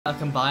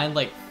Combined,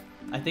 like,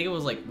 I think it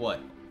was like, what?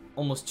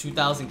 Almost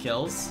 2,000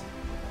 kills?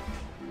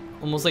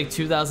 Almost like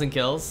 2,000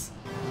 kills?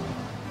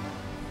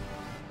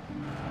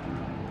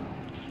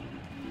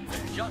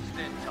 Just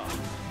in time.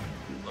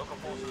 Local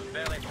forces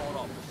barely fought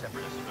off the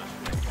separatist first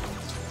wave.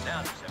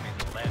 Now they're sending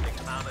the landing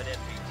armored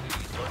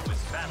MPTs loaded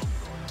with battle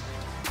droids.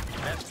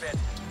 Best bet,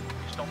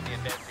 you stop the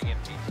advancing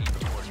MPT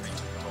before it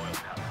reaches the Royal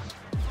Palace.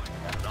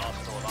 Have an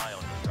arsenal of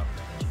ion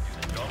disruptors to do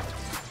the job.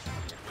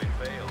 If we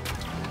fail,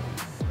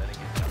 let it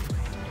get done.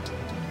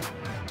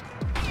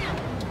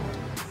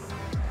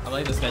 I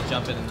like this guy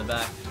jumping in the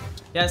back.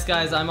 Yes,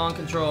 guys, I'm on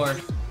controller.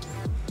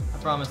 I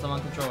promise, I'm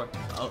on controller.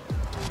 Oh,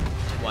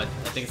 what?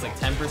 I think it's like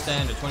 10%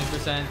 or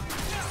 20%.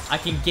 I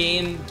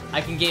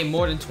can gain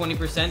more than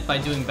 20% by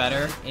doing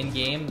better in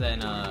game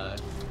than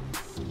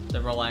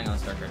relying on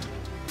Starker.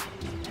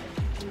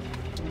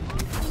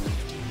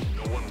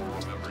 No one will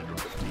remember your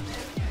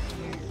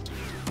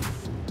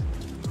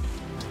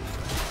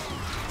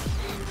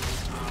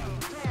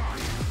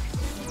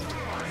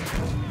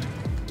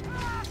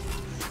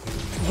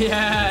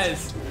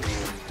Yes.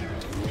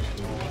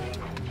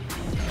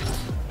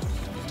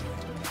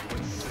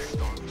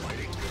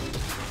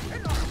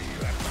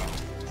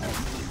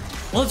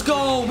 Let's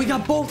go! We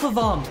got both of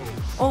them!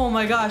 Oh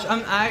my gosh,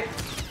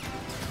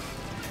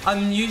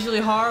 I'm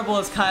usually horrible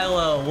as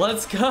Kylo.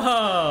 Let's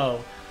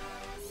go!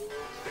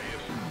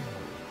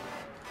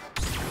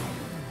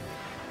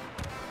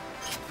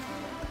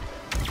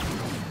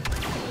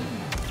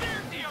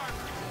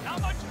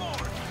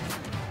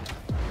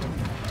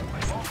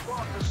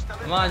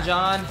 Come on,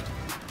 John.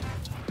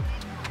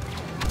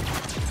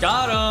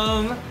 Got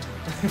him!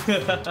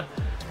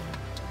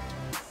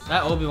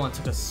 That Obi-Wan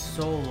took us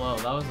so low.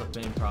 That was the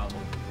main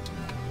problem.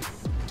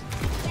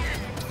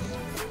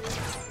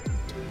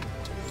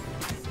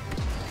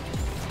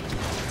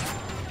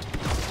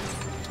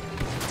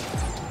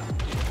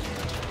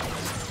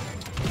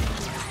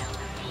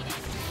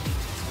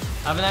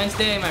 Have a nice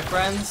day, my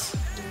friends.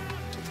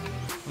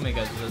 How many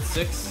guys was it?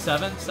 6,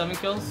 7? 7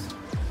 kills?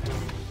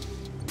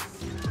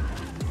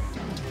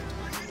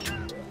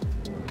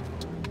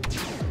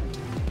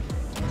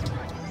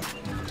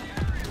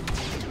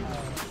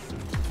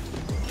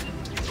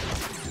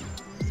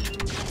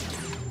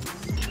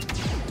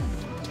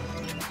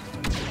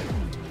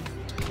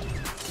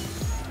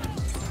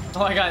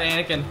 Oh, I got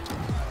Anakin.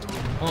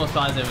 Almost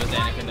positive it was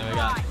Anakin that we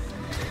got.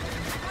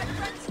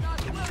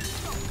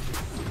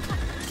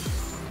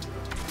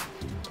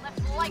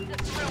 Let's light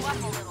this through up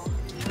a little.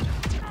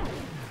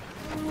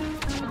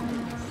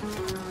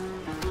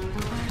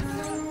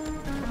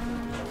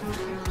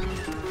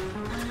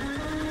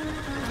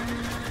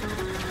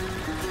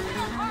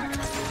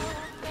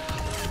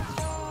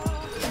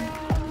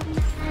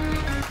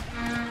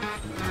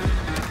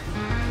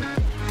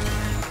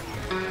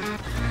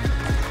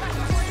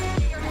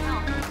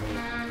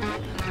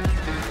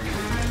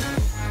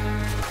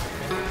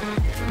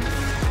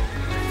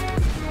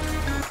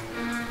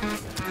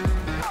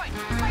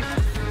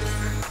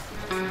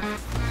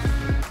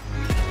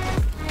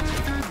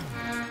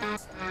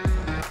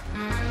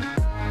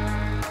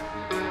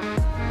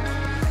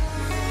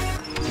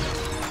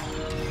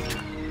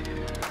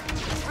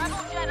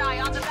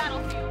 On the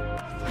battlefield.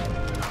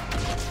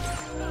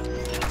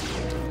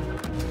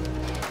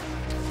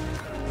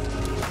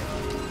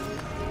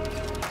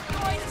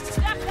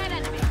 Step that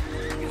enemy.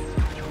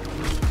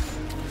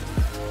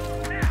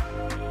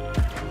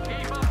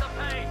 Keep up the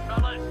pace,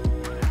 fellas.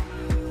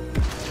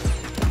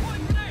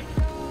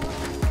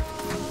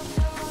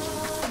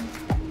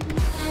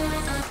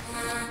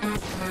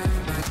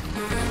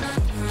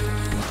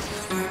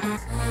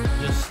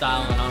 Just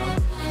styling on him.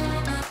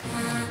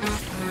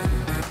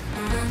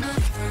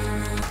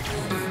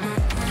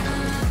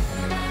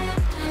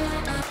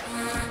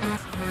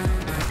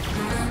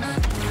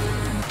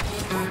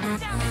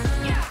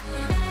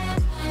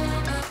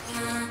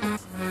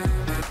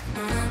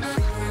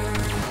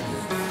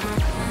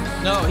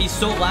 No, he's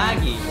so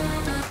laggy.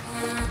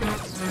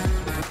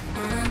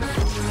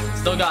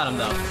 Still got him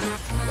though.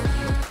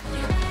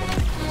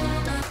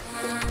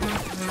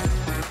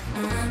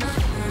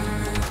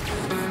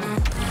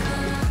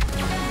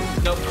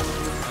 Nope.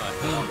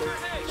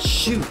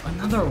 Shoot,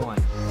 another one.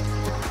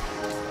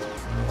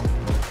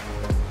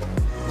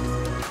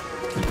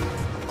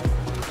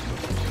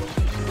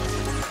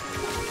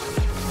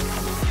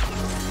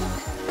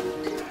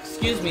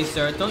 Excuse me,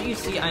 sir. Don't you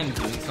see I'm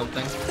doing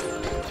something?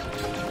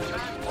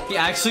 He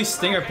actually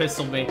stinger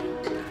pistoled me.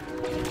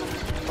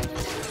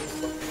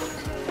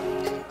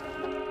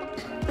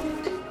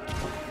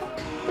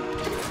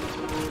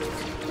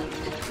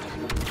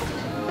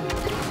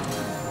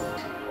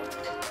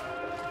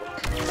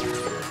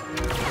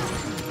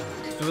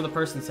 Through the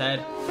person's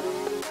head.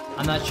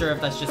 I'm not sure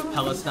if that's just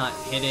pellets not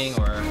hitting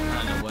or I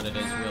don't know what it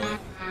is really.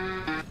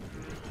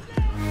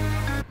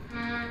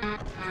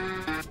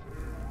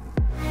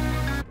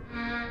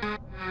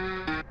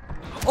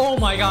 Oh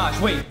my gosh,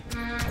 wait.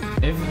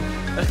 If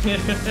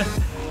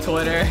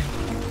Twitter.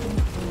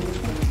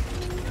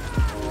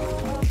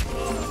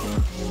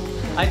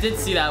 I did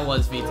see that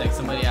was VTech.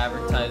 Somebody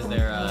advertised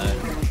their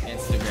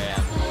Instagram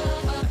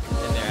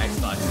and their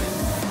Xbox in.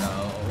 So,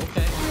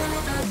 okay.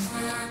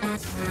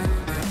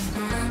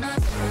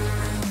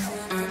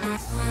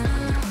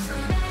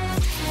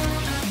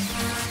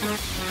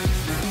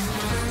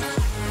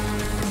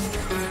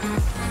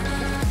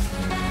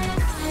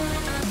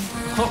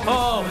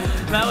 Oh,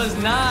 that was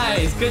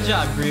nice. Good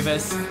job,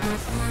 Grievous.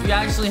 You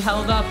actually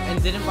held up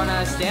and didn't run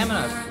out of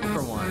stamina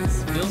for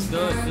once. Feels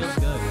good, feels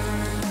good.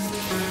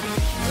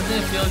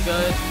 Doesn't it feel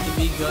good to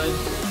be good,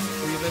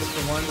 Grievous,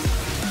 for once?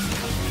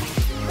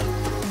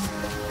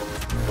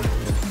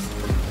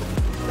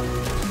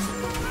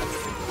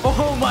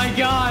 Oh my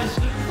gosh!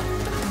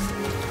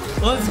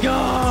 Let's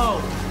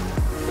go!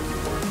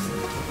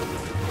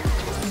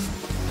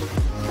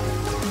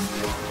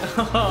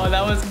 Oh,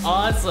 that was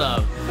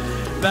awesome!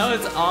 That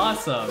was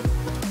awesome!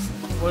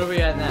 What are we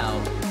at now?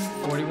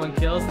 41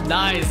 kills?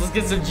 Nice! Let's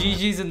get some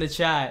GGs in the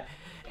chat.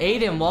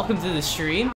 Aiden, welcome to the stream.